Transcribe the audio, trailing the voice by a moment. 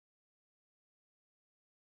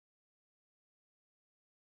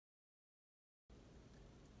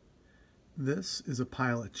This is a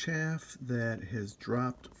pile of chaff that has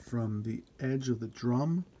dropped from the edge of the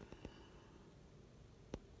drum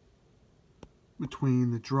between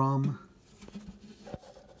the drum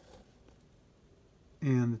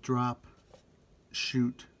and the drop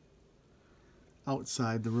chute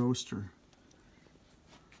outside the roaster.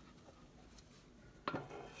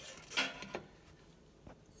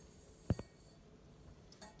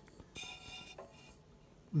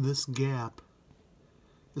 This gap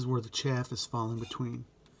is where the chaff is falling between.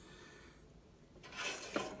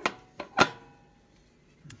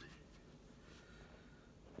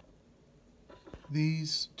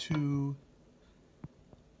 These two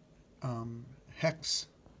hex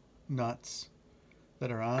nuts that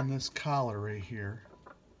are on this collar right here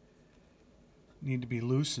need to be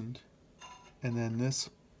loosened, and then this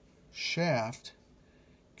shaft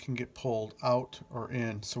can get pulled out or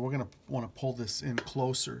in. So we're going to want to pull this in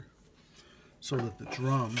closer so that the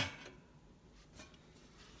drum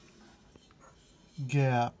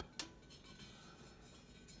gap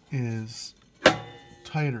is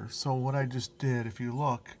tighter. So what I just did, if you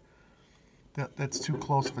look, that's too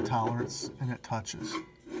close of a tolerance and it touches.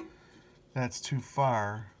 That's too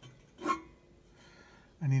far.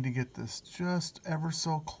 I need to get this just ever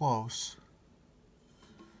so close,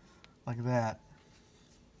 like that.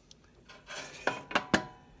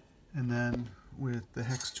 And then with the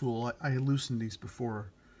hex tool, I loosened these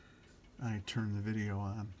before I turned the video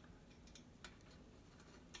on.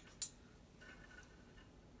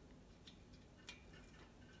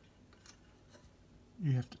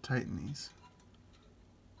 You have to tighten these.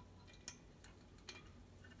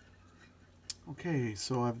 Okay,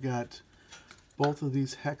 so I've got both of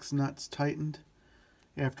these hex nuts tightened.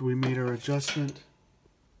 After we made our adjustment,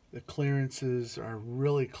 the clearances are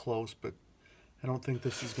really close, but I don't think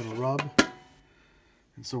this is going to rub.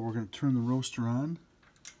 And so we're going to turn the roaster on.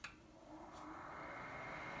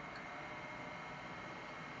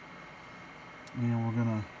 And we're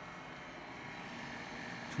going to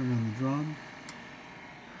turn on the drum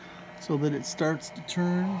so that it starts to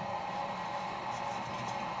turn.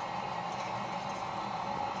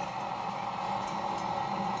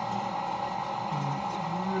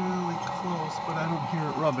 But I don't hear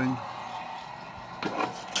it rubbing.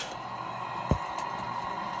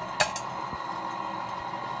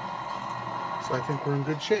 So I think we're in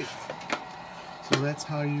good shape. So that's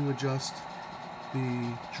how you adjust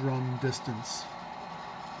the drum distance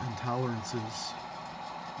and tolerances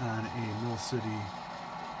on a Mill City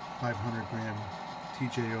 500 gram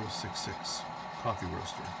TJ-066 coffee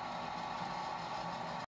roaster.